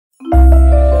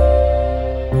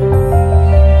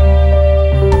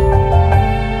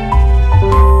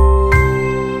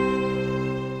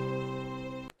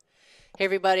Hey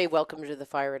everybody, welcome to the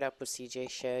Fire It Up with CJ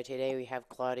show. Today we have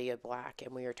Claudia Black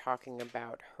and we are talking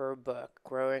about her book,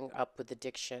 Growing Up with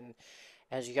Addiction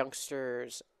as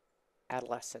Youngsters,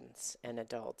 Adolescents, and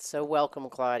Adults. So welcome,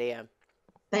 Claudia.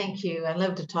 Thank you. I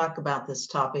love to talk about this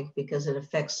topic because it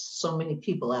affects so many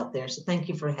people out there. So thank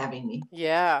you for having me.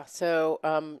 Yeah, so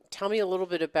tell me a little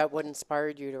bit about what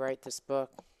inspired you to write this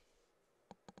book.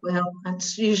 Well,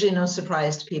 it's usually no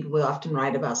surprise to people. We often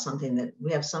write about something that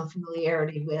we have some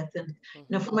familiarity with. And,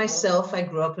 for Hmm. myself, I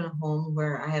grew up in a home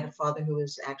where I had a father who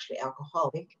was actually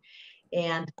alcoholic.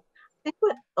 And I think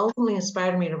what ultimately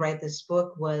inspired me to write this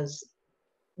book was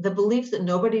the belief that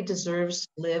nobody deserves to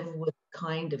live with the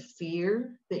kind of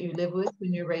fear that you live with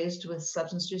when you're raised with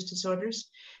substance use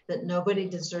disorders, that nobody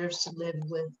deserves to live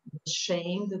with the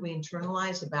shame that we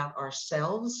internalize about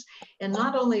ourselves. And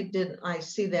not only did I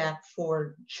see that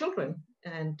for children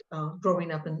and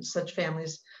growing up in such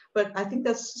families, but I think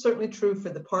that's certainly true for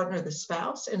the partner, the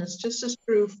spouse, and it's just as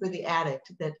true for the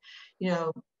addict that, you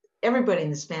know, everybody in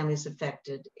this family is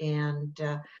affected. And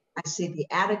I see the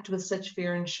addict with such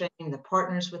fear and shame, the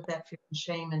partners with that fear and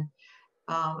shame. And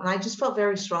I just felt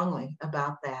very strongly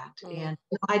about that. Mm. And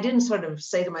I didn't sort of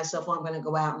say to myself, well, I'm going to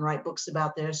go out and write books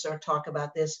about this or talk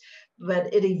about this,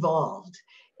 but it evolved.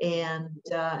 And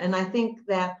I think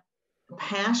that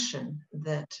passion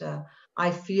that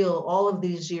I feel all of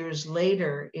these years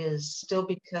later is still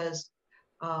because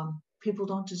people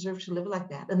don't deserve to live like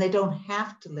that, and they don't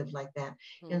have to live like that.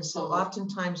 And Mm. so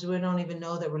oftentimes we don't even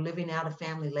know that we're living out a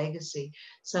family legacy.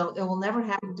 So it will never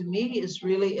happen to me is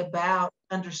really about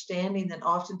understanding that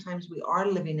oftentimes we are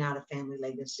living out a family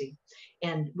legacy,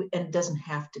 and it doesn't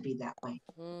have to be that way.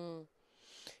 Mm.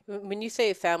 When you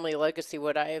say family legacy,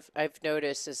 what I've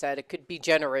noticed is that it could be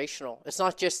generational. It's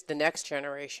not just the next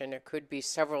generation, it could be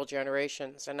several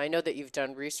generations. And I know that you've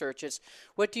done research. Is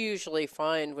what do you usually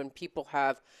find when people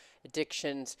have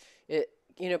addictions?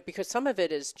 Because some of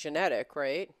it is genetic,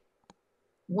 right?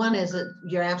 One is that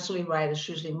you're absolutely right. It's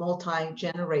usually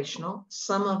multi-generational.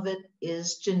 Some of it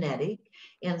is genetic,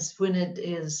 and when it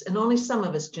is, and only some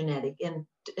of it's genetic.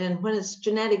 And when it's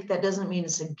genetic, that doesn't mean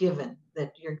it's a given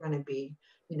that you're going to be,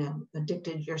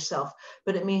 addicted yourself,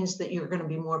 but it means that you're going to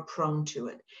be more prone to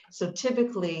it. So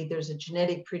typically, there's a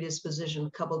genetic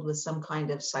predisposition coupled with some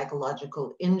kind of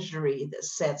psychological injury that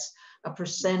sets a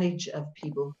percentage of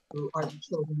people who are the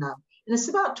children of. And it's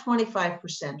about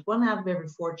 25%, one out of every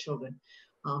four children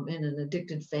in an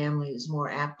addicted family is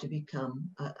more apt to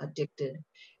become addicted.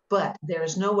 But there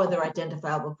is no other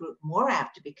identifiable group more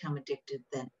apt to become addicted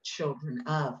than children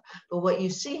of. But what you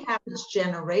see happens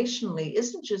generationally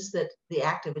isn't just that the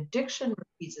act of addiction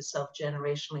repeats itself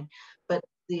generationally, but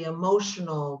the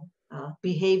emotional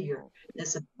behavior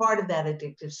as a part of that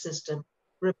addictive system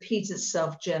repeats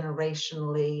itself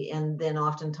generationally. And then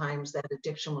oftentimes that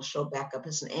addiction will show back up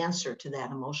as an answer to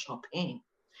that emotional pain.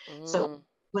 So Mm.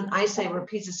 when I say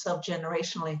repeats itself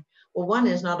generationally, well, one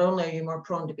is not only are you more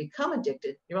prone to become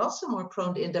addicted, you're also more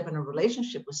prone to end up in a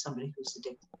relationship with somebody who's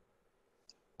addicted.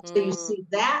 So you Mm. see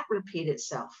that repeat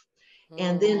itself.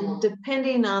 And Mm. then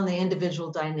depending on the individual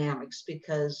dynamics,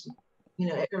 because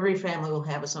every family will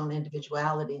have its own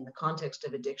individuality in the context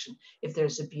of addiction. If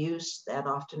there's abuse, that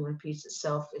often repeats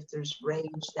itself. If there's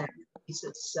rage, that repeats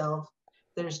itself.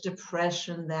 There's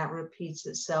depression, that repeats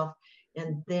itself.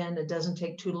 And then it doesn't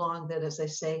take too long that, as I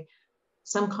say,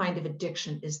 some kind of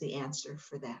addiction is the answer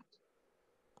for that.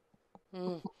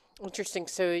 Mm. Interesting.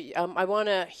 So I want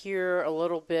to hear a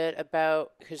little bit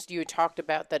about because you had talked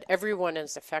about that everyone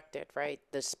is affected, right?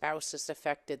 The spouse is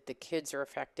affected, the kids are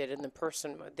affected, and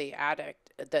the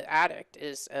addict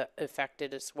is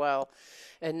affected as well.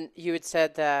 And you had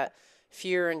said that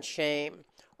fear and shame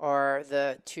are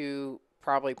the two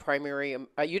probably primary.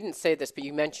 You didn't say this, but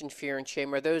you mentioned fear and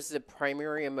shame. Are those the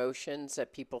primary emotions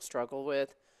that people struggle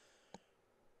with?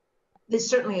 They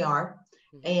certainly are.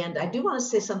 Hmm. And I do want to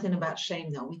say something about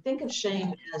shame, though. We think of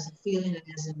shame as a feeling and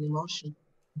as an emotion,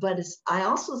 but I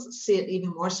also see it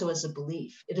even more so as a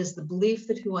belief. It is the belief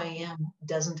that who I am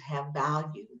doesn't have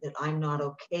value, that I'm not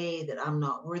okay, that I'm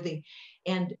not worthy.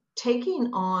 And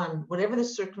taking on whatever the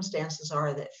circumstances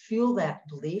are that fuel that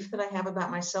belief that I have about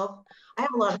myself, I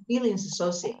have a lot of feelings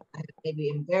associated. I have maybe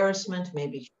embarrassment,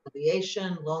 maybe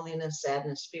humiliation, loneliness,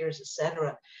 sadness, fears,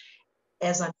 etc.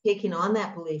 as I'm taking on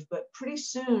that belief, but pretty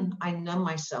soon I numb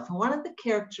myself. And one of the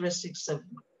characteristics of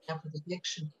with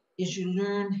addiction is you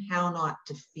learn how not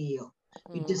to feel.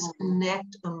 You Mm.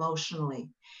 disconnect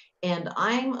emotionally. And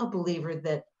I'm a believer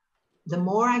that the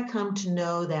more I come to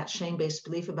know that shame-based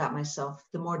belief about myself,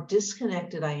 the more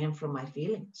disconnected I am from my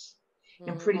feelings.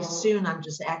 And pretty Mm. soon I'm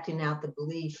just acting out the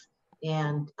belief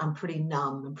and I'm pretty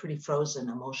numb and pretty frozen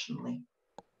emotionally.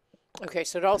 Okay,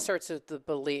 so it all starts with the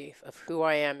belief of who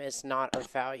I am is not of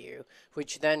value,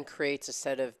 which then creates a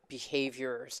set of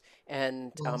behaviors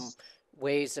and Yes,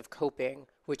 ways of coping,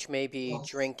 which may be yes.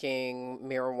 drinking,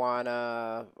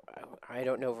 marijuana. I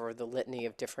don't know over the litany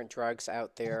of different drugs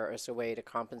out there as a way to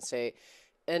compensate.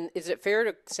 And is it fair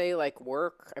to say like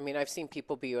work? I mean, I've seen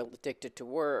people be addicted to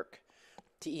work,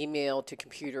 to email, to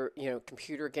computer,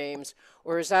 computer games,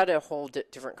 or is that a whole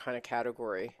different kind of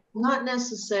category? Not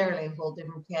necessarily a whole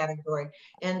different category.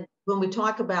 And when we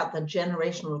talk about the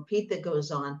generational repeat that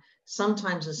goes on,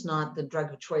 sometimes it's not the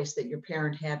drug of choice that your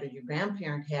parent had or your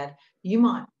grandparent had. You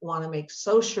might want to make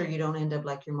so sure you don't end up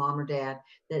like your mom or dad,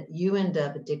 that you end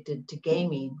up addicted to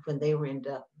gaming when they were end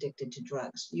up addicted to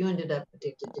drugs. You ended up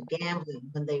addicted to gambling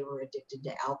when they were addicted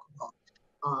to alcohol.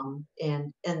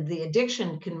 And the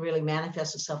addiction can really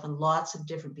manifest itself in lots of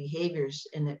different behaviors,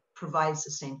 and it provides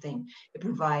the same thing. It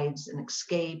provides an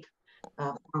escape,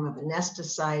 a form of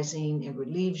anesthetizing. It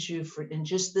relieves you for in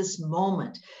just this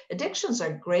moment. Addictions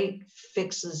are great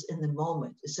fixes in the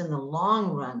moment. It's in the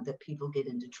long run that people get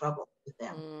into trouble with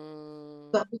them.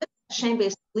 Mm, But with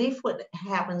shame-based belief, what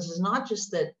happens is not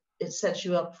just that it sets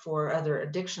you up for other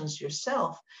addictions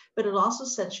yourself, but it also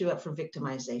sets you up for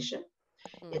victimization.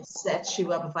 mm, It sets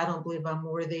you up. If I don't believe I'm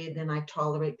worthy, then I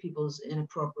tolerate people's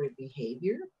inappropriate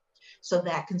behavior. So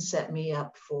that can set me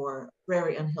up for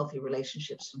very unhealthy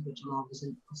relationships in which I'm always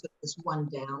in this one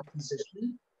down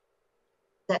position.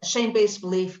 That shame-based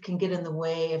belief can get in the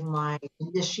way of my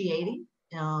initiating.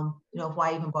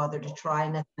 Why even bother to try?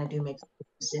 Nothing I do makes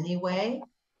sense anyway.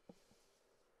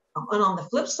 And on the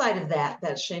flip side of that,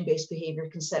 that shame-based behavior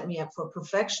can set me up for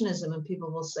perfectionism. And people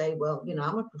will say, well,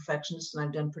 I'm a perfectionist and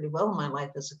I've done pretty well in my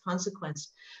life as a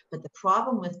consequence. But the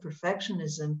problem with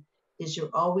perfectionism is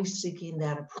you're always seeking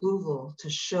that approval to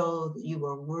show that you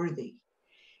are worthy.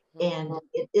 mm, And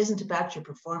it isn't about your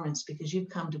performance, because you've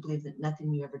come to believe that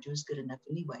nothing you ever do is good enough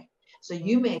anyway. So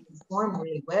you mm, may perform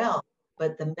really well,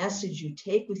 but the message you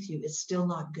take with you is still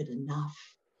not good enough.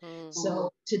 mm,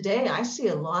 So today I see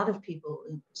a lot of people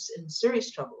in serious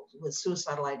trouble with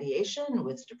suicidal ideation,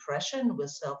 with depression,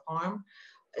 with self-harm,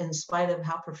 in spite of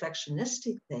how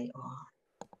perfectionistic they are.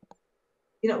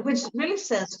 Which really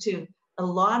says to a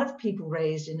lot of people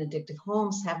raised in addictive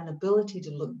homes have an ability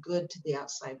to look good to the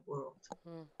outside world.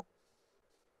 mm,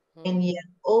 And mm. yet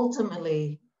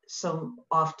ultimately, so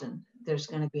often there's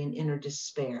going to be an inner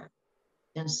despair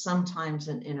and sometimes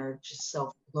an inner just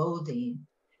self-loathing,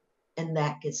 and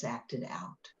that gets acted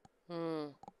out.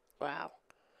 Mm. Wow.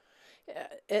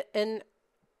 And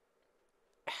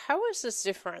how is this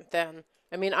different then?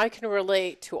 I mean, I can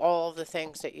relate to all of the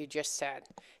things that you just said.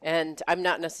 And I'm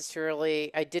not necessarily,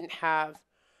 I didn't have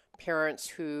parents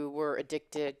who were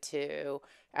addicted to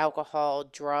alcohol,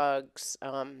 drugs,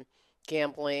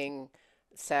 gambling,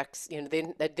 sex.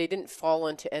 They didn't fall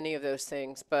into any of those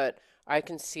things, but I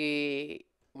can see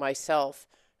myself.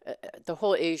 The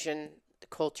whole Asian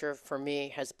culture for me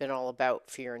has been all about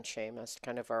fear and shame. That's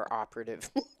kind of our operative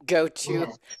go-to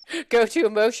Yes. go-to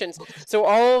emotions. So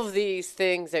all of these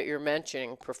things that you're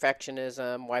mentioning,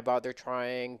 perfectionism, why bother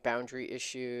trying, boundary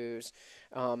issues,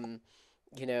 um,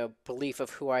 belief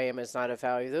of who I am is not a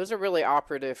value. Those are really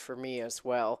operative for me as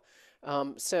well.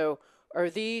 So are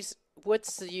these,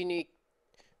 what's the unique,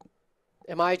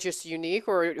 am I just unique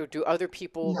or do other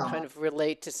people No, kind of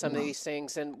relate to some of no. these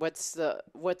things? And what's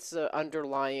the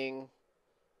underlying,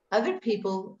 Other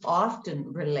people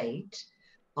often relate.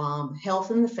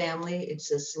 Health in the family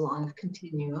exists along a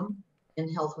continuum, and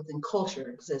health within culture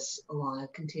exists along a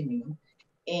continuum.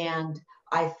 And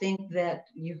I think that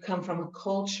you come from a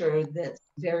culture that's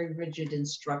very rigid in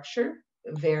structure,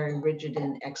 very rigid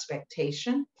in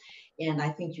expectation. And I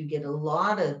think you get a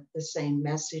lot of the same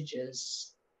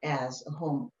messages as a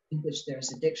home in which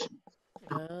there's addiction.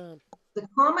 ah, The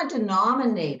common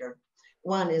denominator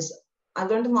one is, I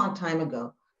learned a long time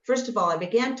ago. First of all, I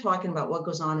began talking about what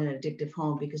goes on in an addictive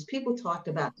home because people talked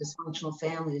about dysfunctional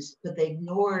families, but they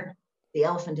ignored the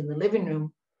elephant in the living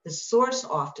room. The source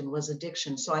often was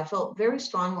addiction. So I felt very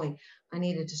strongly I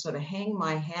needed to sort of hang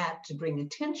my hat to bring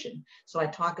attention. So I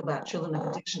talk about children of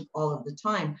addiction all of the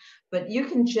time. But you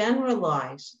can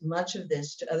generalize much of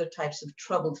this to other types of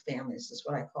troubled families, is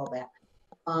what I call that.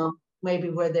 Maybe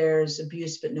where there's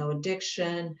abuse but no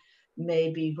addiction,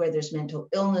 maybe where there's mental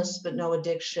illness but no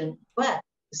addiction, but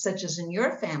such as in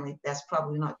your family, that's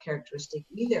probably not characteristic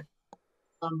either.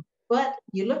 But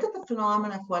you look at the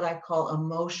phenomena of what I call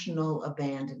emotional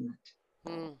abandonment.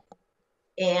 mm,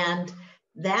 And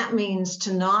that means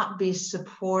to not be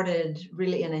supported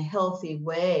really in a healthy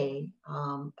way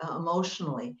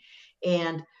emotionally.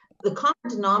 And the common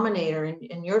denominator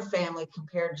in your family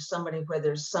compared to somebody where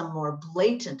there's some more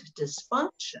blatant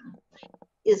dysfunction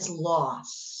is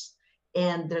loss.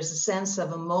 And there's a sense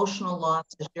of emotional loss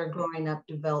as you're growing up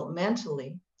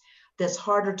developmentally that's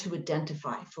harder to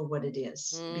identify for what it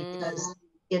is, Mm, because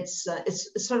it's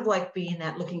sort of like being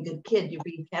that looking good kid. You're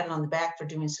being patted on the back for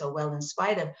doing so well in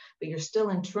spite of, but you're still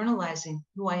internalizing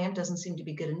who I am doesn't seem to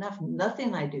be good enough.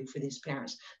 Nothing I do for these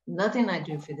parents, nothing I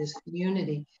do for this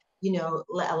community,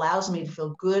 allows me to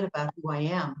feel good about who I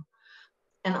am.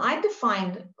 And I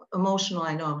defined emotional,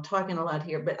 I know I'm talking a lot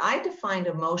here, but I defined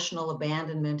emotional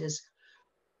abandonment as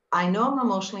I know I'm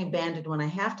emotionally abandoned when I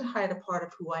have to hide a part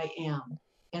of who I am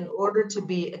in order to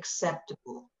be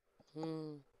acceptable.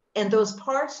 mm, And those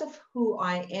parts of who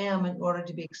I am in order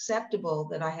to be acceptable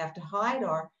that I have to hide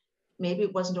are maybe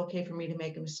it wasn't okay for me to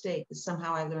make a mistake, that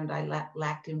somehow I learned I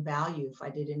lacked in value if I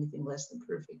did anything less than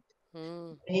perfect.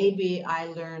 mm, Maybe I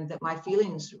learned that my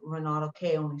feelings were not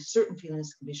okay. Only certain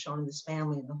feelings can be shown in this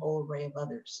family and the whole array of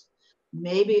others.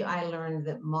 Maybe I learned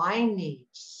that my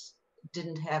needs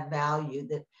didn't have value,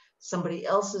 that somebody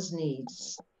else's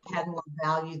needs had more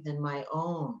value than my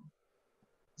own.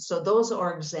 So those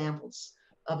are examples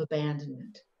of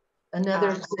abandonment. Another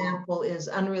ah, example is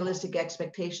unrealistic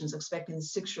expectations, expecting the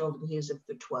 6-year-old to behave as if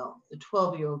they're 12, the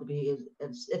 12-year-old to behave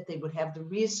as if they would have the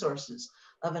resources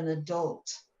of an adult.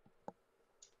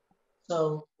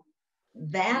 So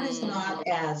that is mm, not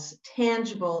as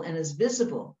tangible and as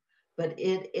visible, but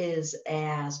it is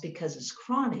as, because it's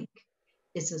chronic,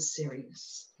 it's as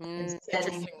serious and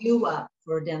setting interesting. you up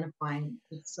for identifying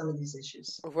with some of these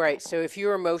issues. Right. So if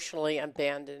you're emotionally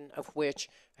abandoned, of which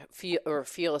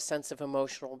feel a sense of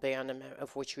emotional abandonment,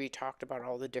 of which we talked about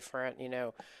all the different,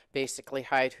 basically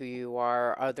hide who you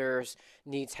are, others'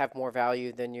 needs have more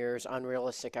value than yours,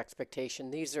 unrealistic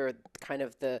expectation. These are kind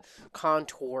of the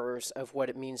contours of what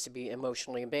it means to be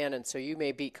emotionally abandoned. So you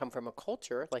may come from a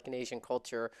culture like an Asian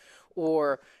culture,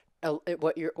 or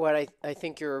what I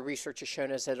think your research has shown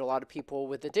is that a lot of people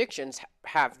with addictions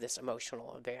have this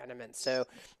emotional abandonment. So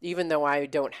even though I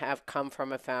don't have come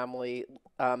from a family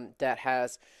that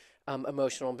has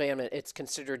emotional abandonment, it's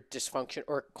considered dysfunction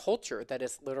or culture that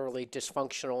is literally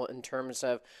dysfunctional in terms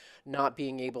of not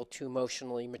being able to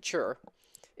emotionally mature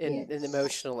in Yes.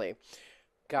 emotionally.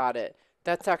 Got it.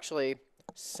 That's actually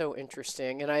so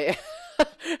interesting, and I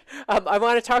I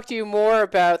want to talk to you more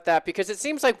about that because it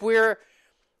seems like we're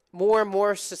more and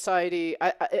more society.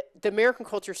 The American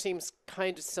culture seems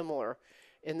kind of similar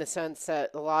in the sense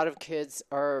that a lot of kids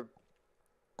are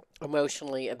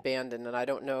emotionally abandoned, and I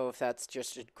don't know if that's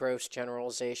just a gross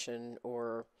generalization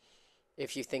or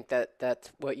if you think that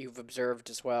that's what you've observed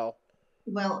as well.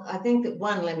 Well, I think that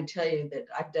one, let me tell you that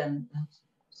I've done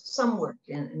some work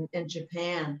in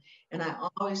Japan, and I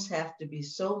always have to be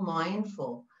so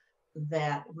mindful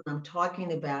that what I'm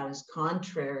talking about is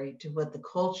contrary to what the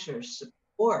culture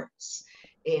supports.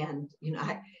 And,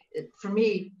 for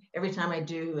me, every time I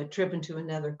do a trip into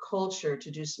another culture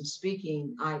to do some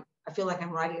speaking, I feel like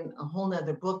I'm writing a whole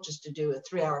nother book just to do a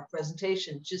 3-hour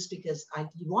presentation, just because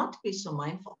you want to be so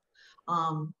mindful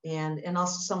and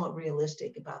also somewhat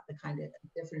realistic about the kind of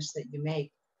difference that you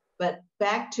make. But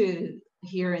back to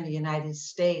here in the United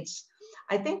States,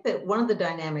 I think that one of the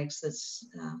dynamics that's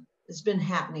been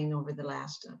happening over the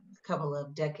last couple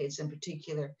of decades in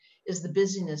particular is the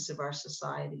busyness of our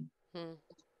society. Hmm.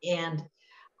 And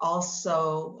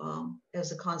also,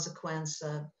 as a consequence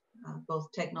of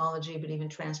both technology, but even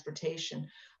transportation,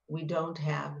 we don't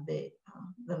have the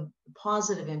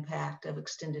positive impact of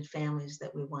extended families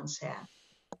that we once had.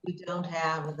 We don't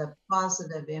have the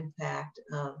positive impact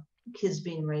of kids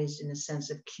being raised in a sense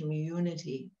of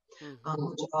community, Hmm.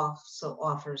 which also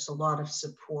offers a lot of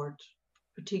support,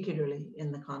 particularly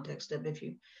in the context of if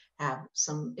you have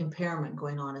some impairment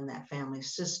going on in that family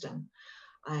system.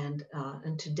 And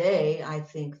today, I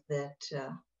think that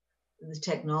the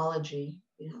technology,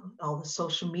 all the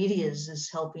social medias is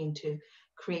helping to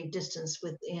create distance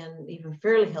within even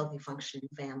fairly healthy functioning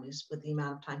families with the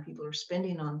amount of time people are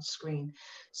spending on screen.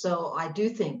 So I do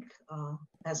think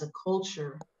as a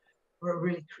culture, we're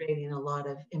really creating a lot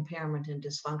of impairment and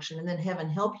dysfunction. And then heaven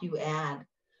help you add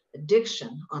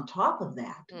addiction on top of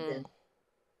that, Hmm. then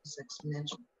it's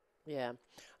exponential. Yeah.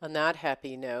 On that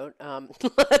happy note,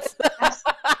 let's. That's,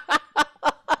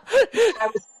 I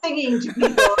was singing to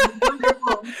people.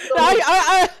 Wonderful. I, So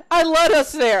I, I led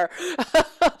us there.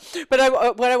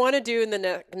 But what I want to do in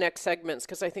the next segments,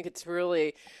 because I think it's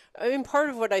really, I mean, part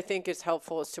of what I think is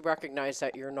helpful is to recognize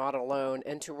that you're not alone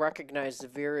and to recognize the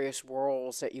various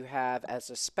roles that you have as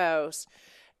a spouse,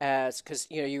 as, because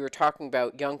you were talking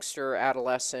about youngster,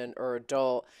 adolescent, or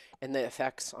adult and the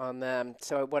effects on them.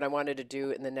 So what I wanted to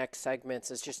do in the next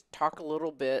segments is just talk a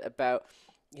little bit about,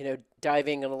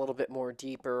 diving in a little bit more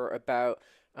deeper about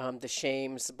the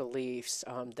shames, the beliefs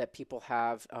that people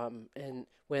have, and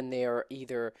when they are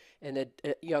either a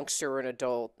youngster or an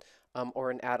adult,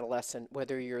 or an adolescent,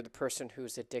 whether you're the person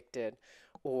who's addicted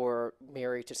or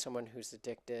married to someone who's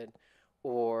addicted,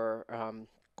 or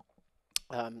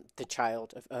the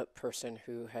child of a person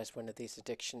who has one of these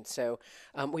addictions. So,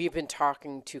 we've been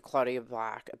talking to Claudia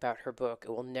Black about her book,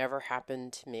 It Will Never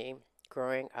Happen to Me: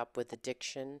 Growing Up with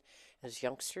Addiction as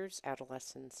Youngsters,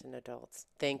 Adolescents, and Adults.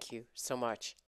 Thank you so much.